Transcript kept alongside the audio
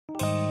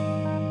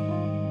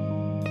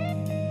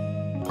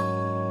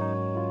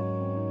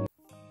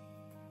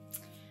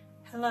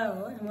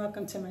Hello and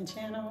welcome to my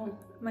channel.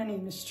 My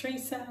name is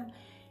Teresa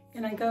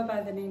and I go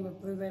by the name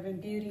of Blue Living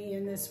Beauty,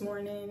 and this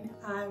morning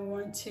I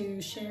want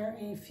to share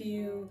a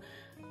few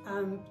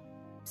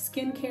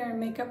skincare and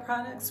makeup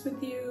products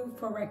with you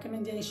for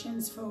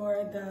recommendations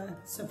for the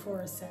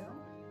Sephora sale.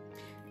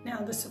 Now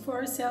the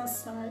Sephora sale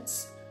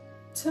starts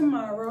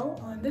tomorrow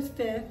on the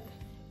 5th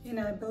and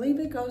I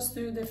believe it goes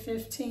through the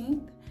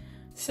 15th.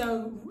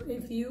 So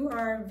if you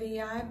are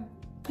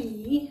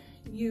VIP,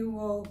 you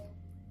will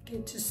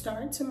get to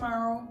start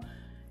tomorrow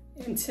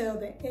until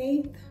the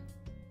 8th,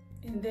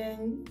 and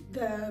then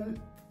the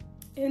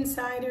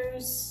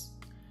insiders,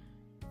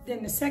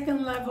 then the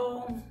second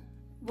level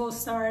will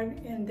start,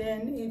 and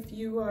then if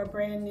you are a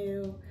brand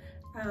new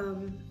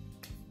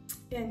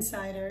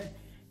insider,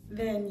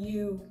 then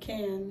you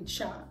can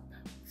shop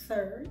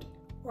third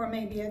or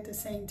maybe at the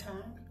same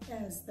time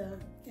as the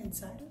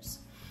insiders.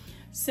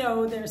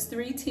 So there's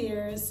 3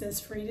 tiers. It's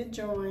free to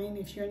join.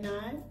 If you're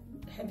not,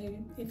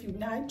 if you've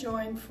not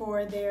joined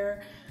for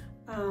their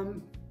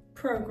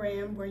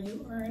program where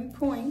you earn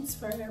points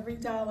for every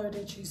 $1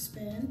 that you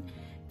spend,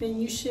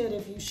 then you should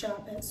if you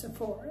shop at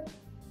Sephora.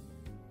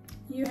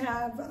 You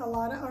have a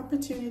lot of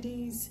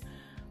opportunities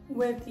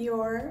with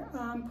your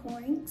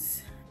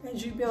points.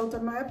 As you build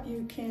them up,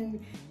 you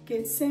can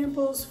get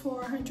samples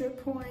for 100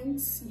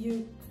 points,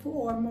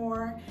 or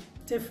more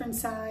different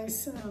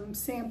size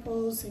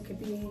samples. It could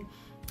be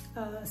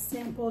a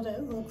sample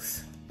that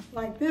looks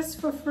like this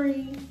for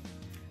free,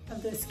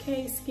 of this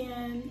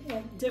K-Skin,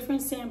 at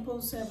different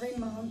samples every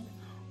month,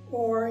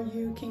 or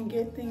you can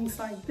get things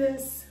like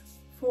this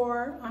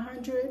for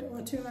 100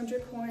 or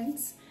 200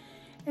 points.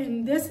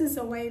 And this is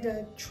a way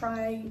to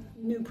try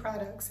new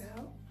products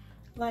out.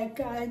 Like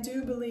I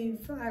do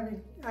believe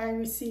I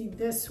received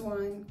this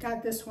one,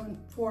 got this one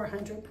for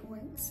 100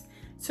 points.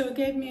 So it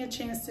gave me a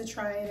chance to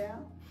try it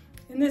out.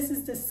 And this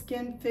is the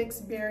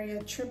Skinfix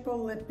Barrier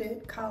Triple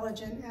Lipid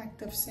Collagen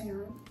Active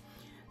Serum.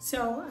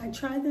 So I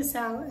tried this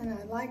out and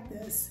I like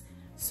this.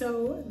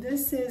 So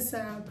this is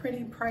a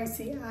pretty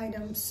pricey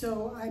item,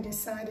 so I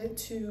decided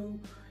to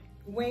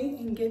wait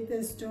and get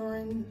this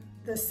during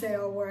the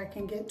sale where I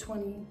can get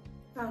 20%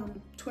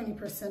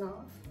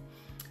 off.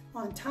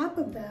 On top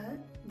of that,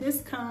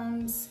 this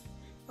comes,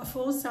 a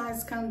full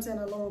size comes in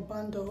a little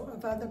bundle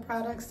of other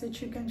products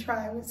that you can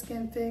try with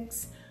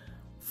Skinfix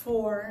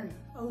for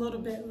a little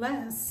bit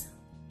less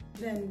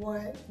than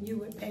what you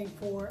would pay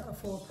for a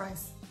full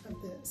price of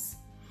this.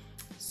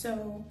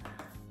 So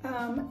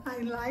I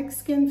like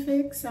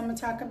Skinfix. I'm gonna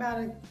talk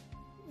about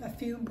a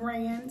few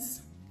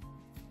brands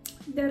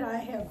that I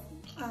have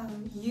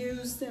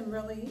used and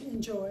really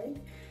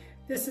enjoyed.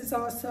 This is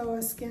also a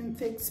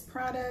Skinfix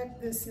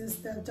product. This is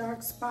the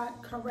dark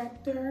spot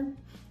corrector.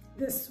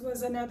 This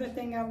was another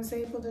thing I was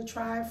able to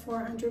try for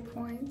 100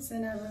 points,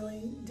 and I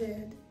really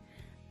did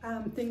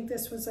think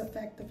this was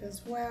effective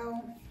as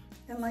well.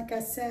 And like I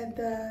said,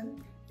 the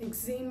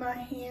eczema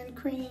hand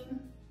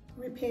cream,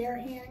 repair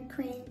hand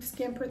cream,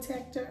 skin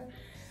protector,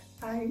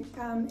 I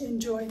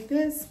enjoyed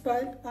this,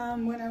 but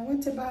when I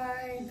went to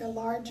buy the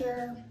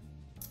larger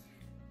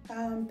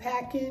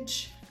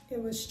package,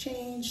 it was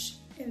changed,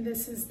 and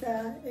this is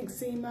the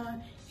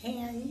eczema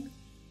hand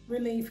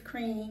relief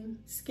cream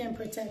skin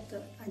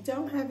protector. I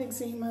don't have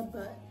eczema,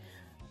 but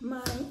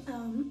my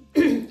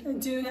I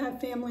do have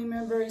family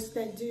members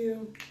that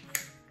do,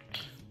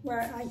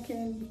 where I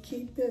can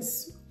keep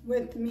this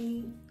with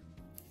me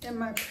in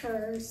my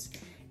purse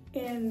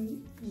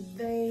and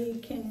they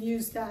can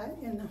use that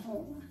in the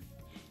home.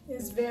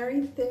 It's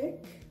very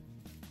thick.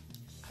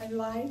 I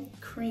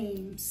like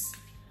creams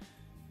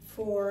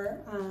for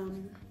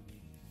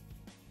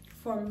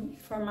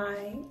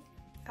my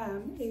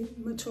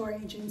mature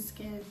aging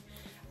skin.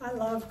 I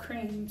love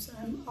creams.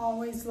 I'm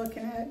always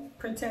looking at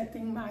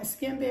protecting my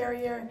skin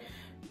barrier,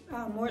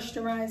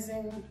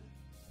 moisturizing.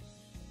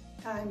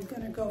 I'm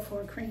gonna go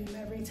for a cream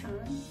every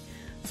time.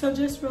 So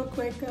just real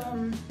quick,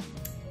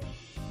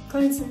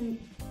 cleansing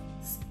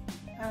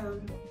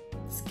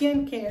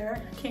skincare,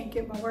 I can't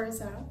get my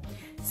words out,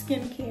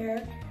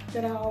 skincare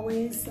that I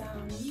always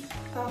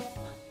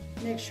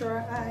make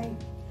sure I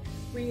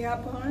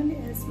re-up on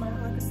is my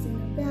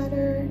Augustina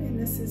Batter, and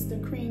this is the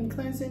cream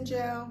cleansing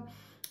gel.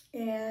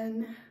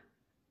 And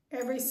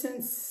ever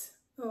since,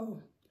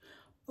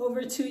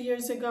 over 2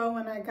 years ago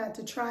when I got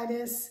to try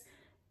this,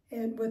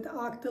 and with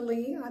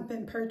Octoly, I've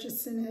been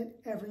purchasing it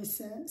ever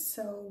since.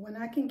 So when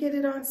I can get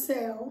it on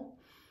sale,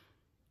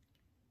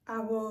 I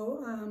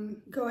will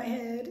go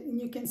ahead, and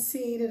you can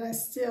see that I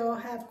still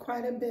have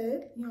quite a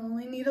bit. You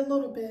only need a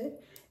little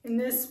bit, and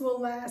this will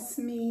last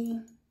me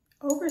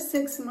over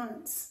 6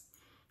 months.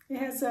 It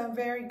has a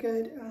very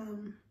good,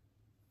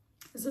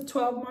 it's a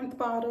 12-month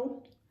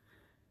bottle,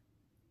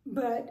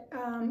 but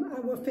I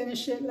will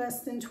finish it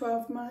less than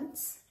 12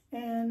 months.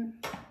 And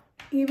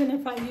even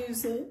if I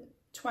use it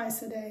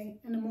twice a day,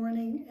 in the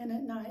morning and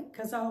at night,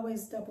 because I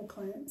always double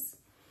cleanse.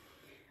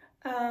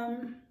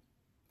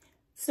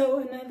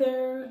 So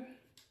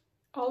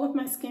all of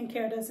my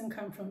skincare doesn't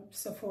come from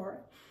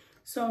Sephora.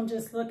 So I'm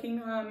just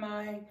looking on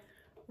my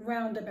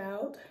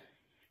roundabout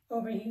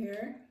over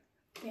here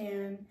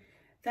And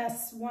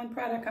that's one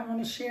product I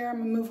want to share. I'm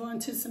going to move on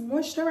to some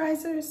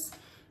moisturizers.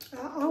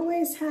 I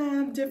always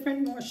have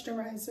different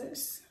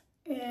moisturizers.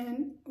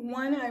 And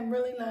one I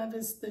really love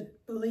is the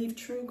Believe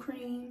True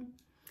Cream.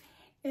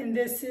 And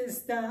this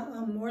is the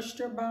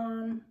Moisture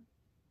Balm.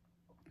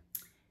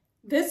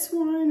 This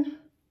one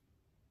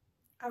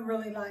I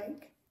really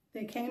like.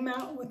 They came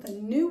out with a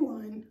new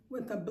one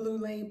with a blue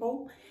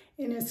label,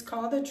 and it's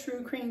called the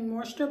True Cream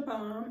Moisture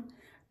Balm,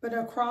 but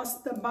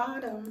across the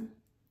bottom,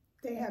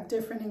 they have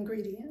different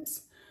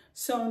ingredients.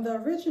 So on the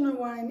original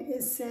one,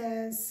 it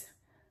says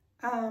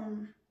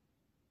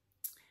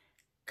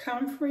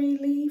comfrey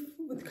leaf,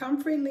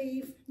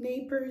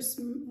 Naples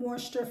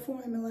Moisture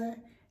Formula,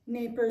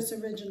 Naples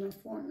Original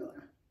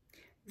Formula.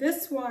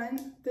 This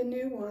one, the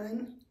new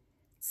one,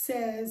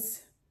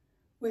 says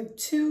with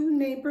 2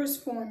 Naples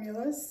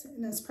formulas,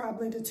 and that's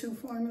probably the 2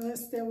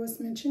 formulas that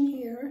was mentioned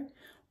here,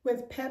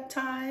 with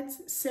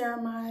peptides,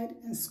 ceramide,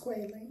 and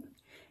squalene.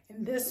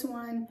 And this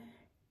one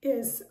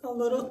is a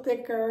little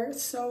thicker,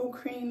 so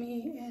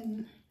creamy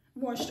and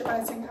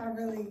moisturizing. I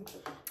really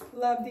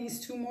love these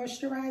 2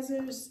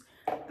 moisturizers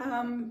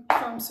from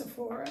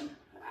Sephora.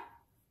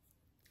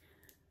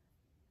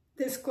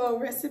 This Glow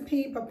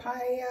Recipe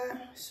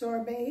Papaya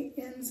Sorbet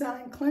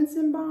Enzyme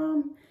Cleansing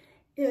Balm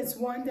is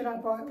one that I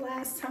bought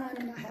last time,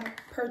 and I have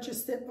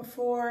purchased it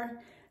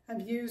before.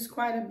 I've used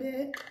quite a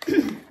bit,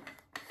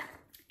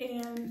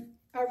 and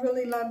I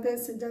really love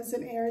this. It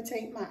doesn't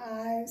irritate my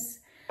eyes.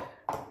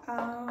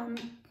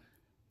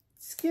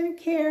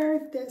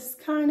 Skincare, this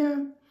kind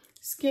of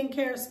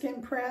skincare,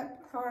 skin prep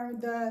are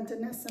the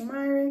Danessa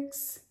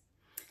Myricks.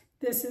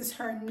 This is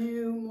her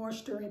new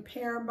Moisture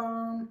Repair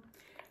Balm.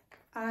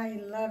 I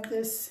love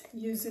this,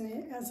 using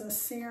it as a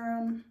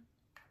serum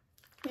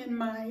in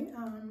my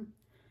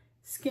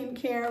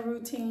skincare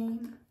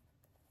routine.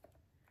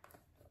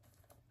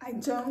 I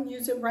don't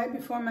use it right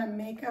before my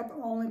makeup,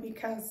 only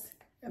because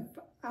if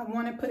I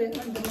want to put it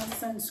under my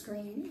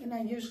sunscreen, and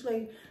I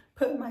usually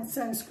put my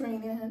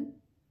sunscreen in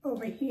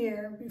over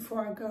here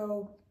before I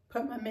go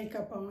put my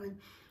makeup on,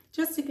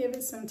 just to give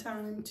it some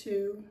time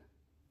to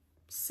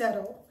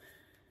settle.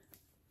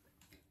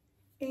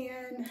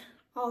 And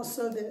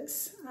also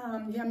this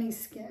Yummy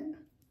Skin.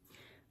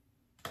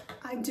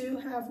 I do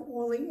have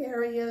oily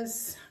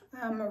areas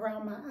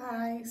around my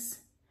eyes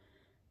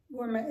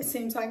where it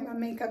seems like my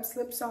makeup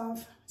slips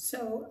off.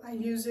 So I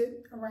use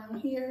it around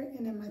here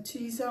and in my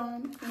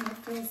T-zone, and it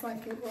feels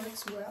like it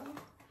works well.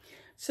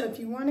 So if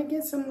you want to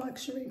get some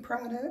luxury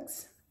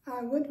products,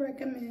 I would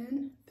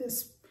recommend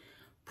this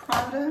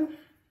Prada,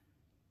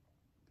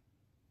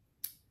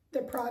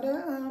 the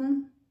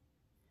Prada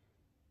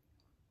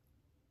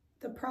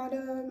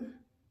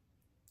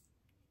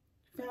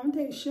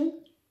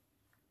foundation.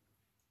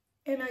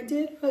 And I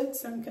did put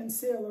some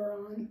concealer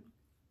on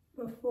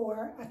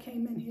before I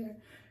came in here.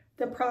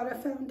 The Prada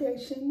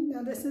foundation.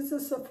 Now this is a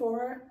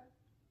Sephora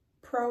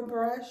Pro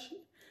Brush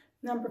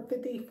number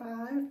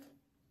 55.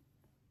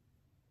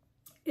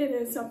 It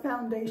is a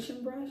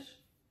foundation brush,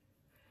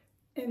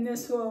 and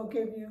this will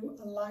give you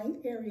a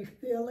light, airy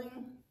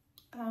feeling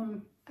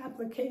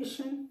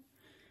application.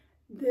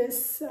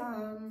 This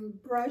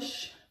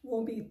brush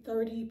will be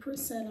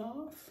 30%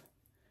 off,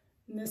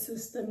 and this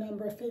is the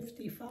number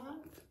 55.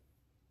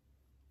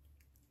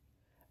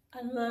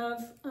 I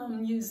love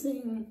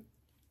using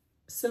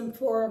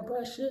Sephora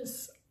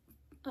brushes,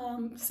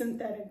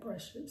 synthetic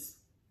brushes.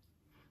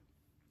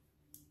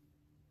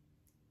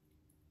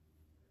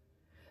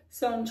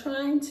 So I'm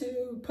trying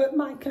to put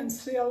my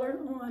concealer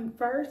on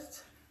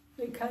first,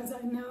 because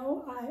I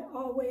know I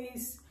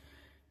always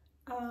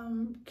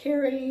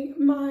carry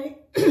my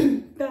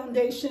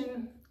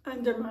foundation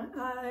under my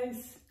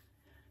eyes,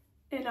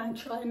 and I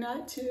try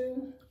not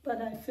to,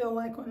 but I feel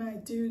like when I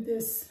do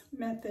this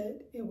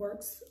method, it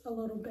works a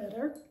little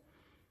better.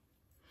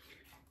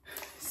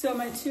 So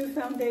my 2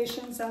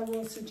 foundations I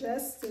will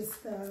suggest is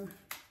the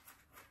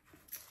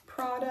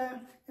Prada,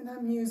 and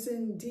I'm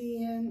using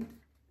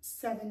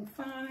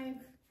DN75,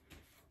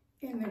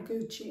 and the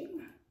Gucci.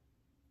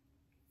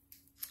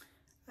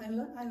 I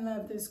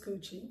love this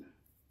Gucci,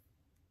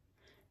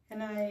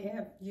 and I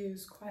have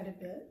used quite a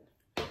bit.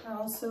 I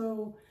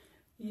also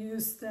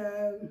use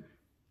the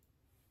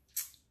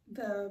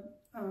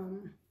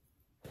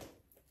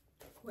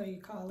what do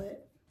you call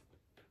it,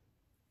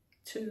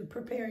 to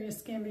prepare your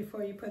skin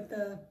before you put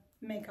the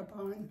makeup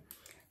on.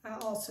 I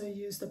also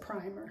use the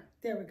primer.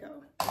 There we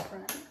go, the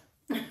primer.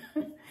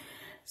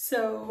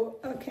 So,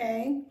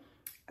 okay,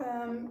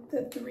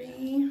 the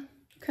 3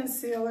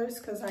 concealers,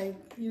 because I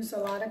use a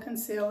lot of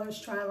concealers,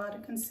 try a lot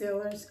of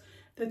concealers.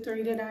 The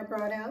 3 that I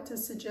brought out to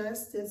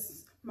suggest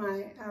is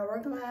my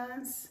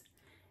Hourglass,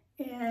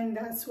 and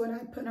that's what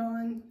I put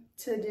on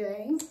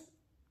today.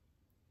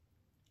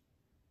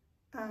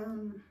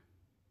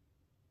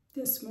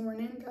 This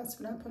morning, that's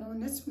what I put on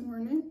this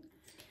morning.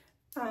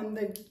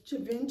 The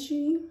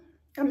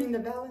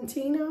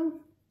Valentino.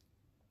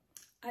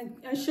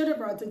 I should have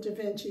brought the Da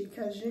Vinci,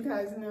 because you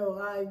guys know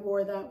I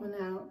wore that one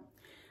out.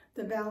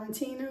 The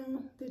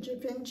Valentino, the Da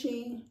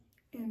Vinci,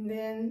 and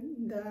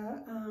then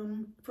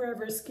the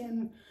Forever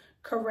Skin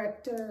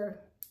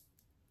Corrector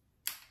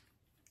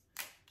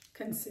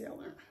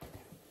Concealer.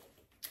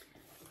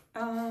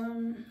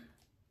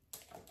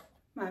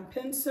 My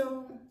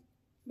pencil,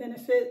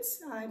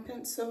 Benefits Eye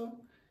Pencil,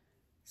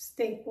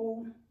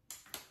 staple,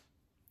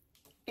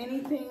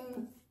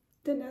 anything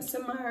Danessa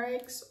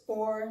Myricks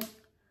or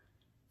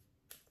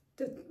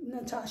the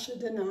Natasha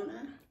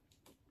Denona.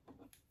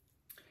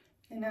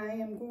 And I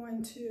am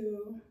going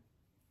to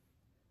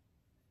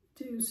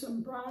do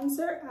some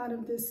bronzer out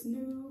of this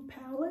new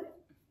palette.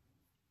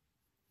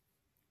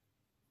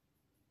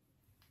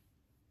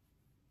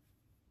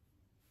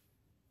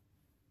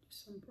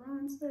 Some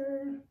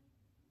bronzer.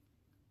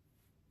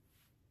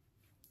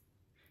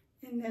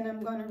 And then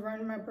I'm going to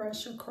run my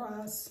brush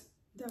across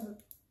the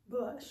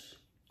blush.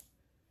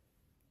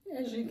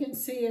 As you can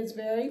see, it's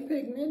very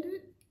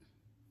pigmented.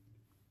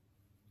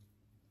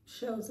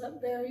 Shows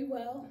up very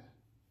well.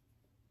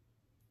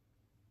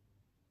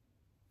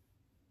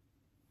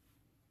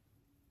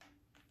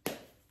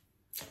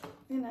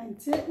 And I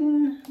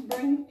didn't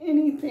bring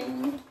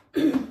anything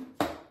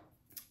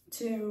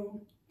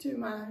to do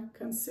my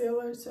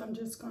concealer, so I'm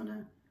just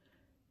gonna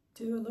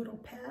do a little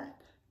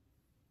pat.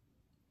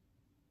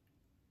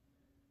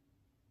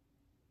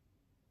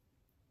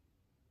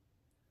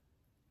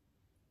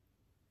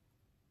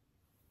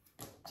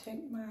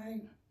 Take my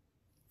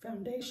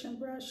foundation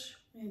brush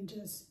and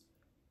just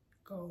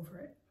go over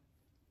it.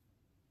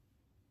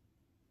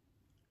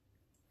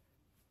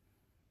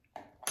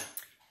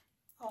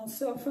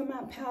 Also for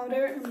my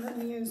powder, I'm going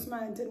to use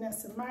my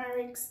Danessa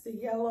Myricks, the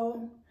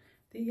yellow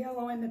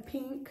and the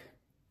pink.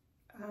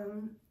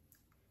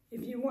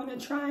 If you want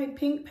to try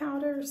pink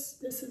powders,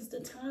 this is the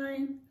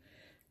time.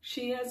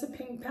 She has a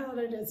pink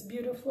powder that's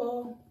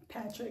beautiful.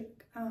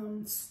 Patrick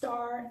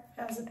Starr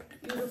has a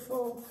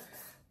beautiful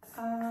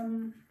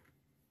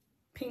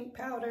pink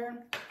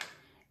powder.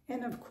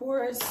 And of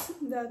course,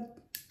 the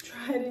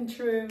tried and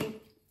true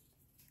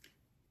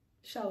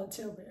Charlotte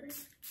Tilbury.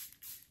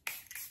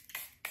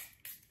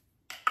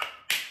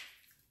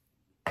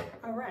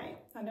 All right,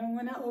 I don't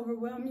want to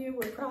overwhelm you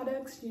with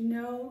products. You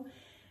know,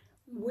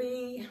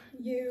 we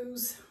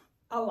use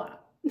a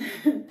lot.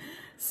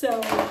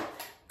 So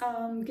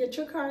get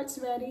your carts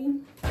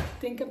ready.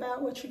 Think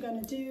about what you're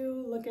going to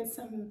do. Look at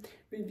some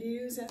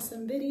reviews and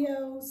some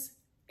videos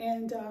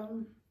and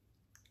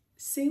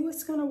see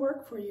what's going to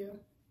work for you.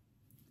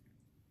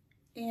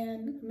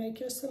 And make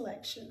your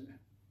selection.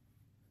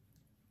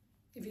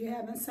 If you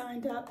haven't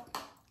signed up,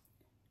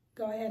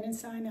 go ahead and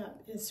sign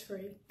up. It's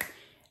free.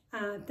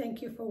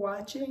 Thank you for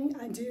watching.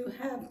 I do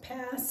have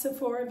past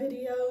Sephora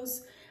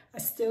videos. I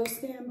still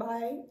stand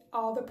by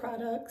all the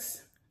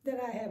products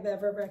that I have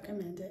ever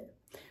recommended.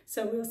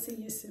 So we'll see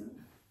you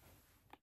soon.